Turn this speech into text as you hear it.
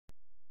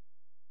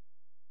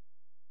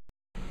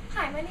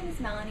My name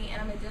is Melanie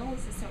and I'm a dental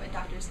assistant with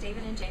Drs.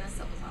 David and Janna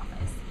Civils'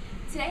 office.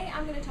 Today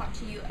I'm going to talk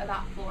to you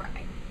about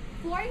fluoride.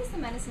 Fluoride is the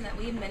medicine that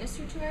we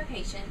administer to our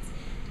patients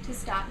to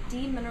stop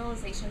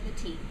demineralization of the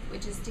teeth,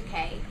 which is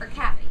decay or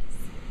cavities.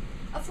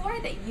 A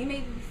fluoride that you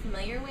may be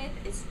familiar with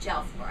is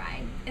gel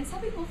fluoride, and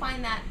some people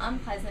find that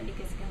unpleasant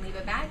because it can leave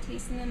a bad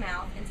taste in the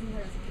mouth and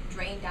sometimes it can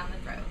drain down the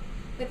throat.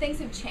 But things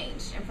have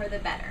changed, and for the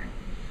better.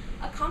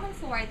 A common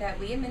fluoride that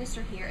we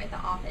administer here at the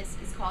office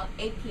is called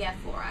APF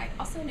fluoride,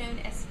 also known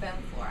as foam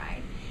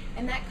fluoride,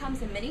 and that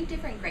comes in many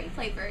different great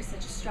flavors such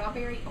as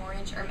strawberry,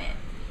 orange, or mint.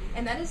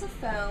 And that is a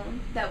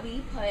foam that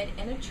we put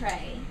in a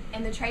tray,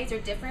 and the trays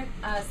are different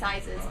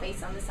sizes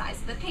based on the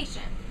size of the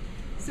patient.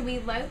 So we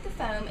load the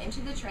foam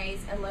into the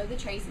trays and load the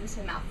trays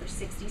into the mouth for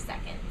 60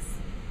 seconds.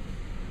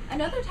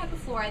 Another type of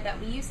fluoride that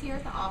we use here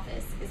at the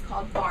office is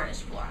called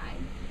varnish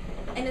fluoride.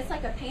 And it's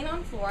like a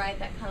paint-on fluoride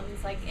that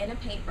comes like in a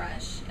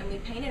paintbrush, and we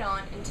paint it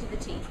on into the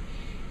teeth.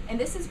 And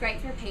this is great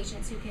for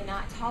patients who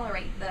cannot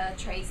tolerate the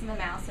trays in the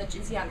mouth, such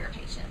as younger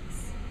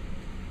patients.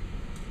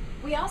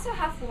 We also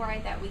have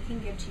fluoride that we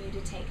can give to you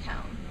to take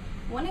home.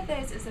 One of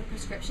those is a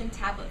prescription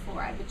tablet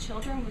fluoride with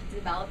children with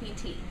developing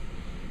teeth.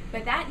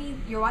 But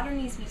your water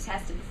needs to be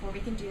tested before we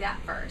can do that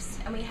first.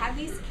 And we have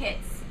these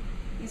kits,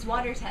 these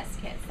water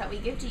test kits that we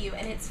give to you,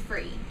 and it's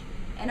free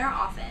in our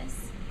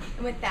office.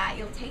 And with that,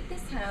 you'll take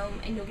this home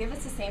and you'll give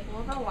us a sample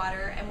of our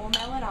water, and we'll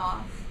mail it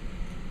off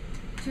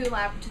to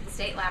the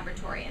state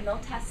laboratory, and they'll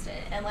test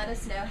it and let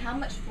us know how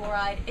much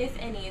fluoride, if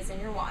any, is in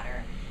your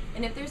water.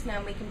 And if there's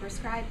none, we can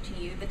prescribe to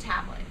you the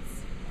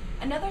tablets.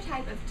 Another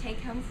type of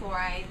take-home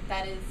fluoride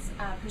that is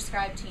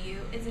prescribed to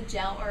you is a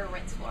gel or a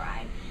rinse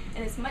fluoride,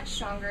 and it's much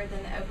stronger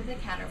than the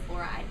over-the-counter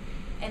fluoride,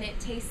 and it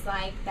tastes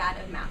like that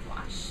of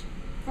mouthwash.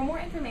 For more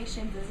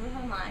information, visit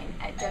online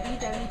at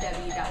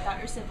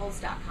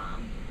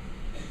www.drcivils.com.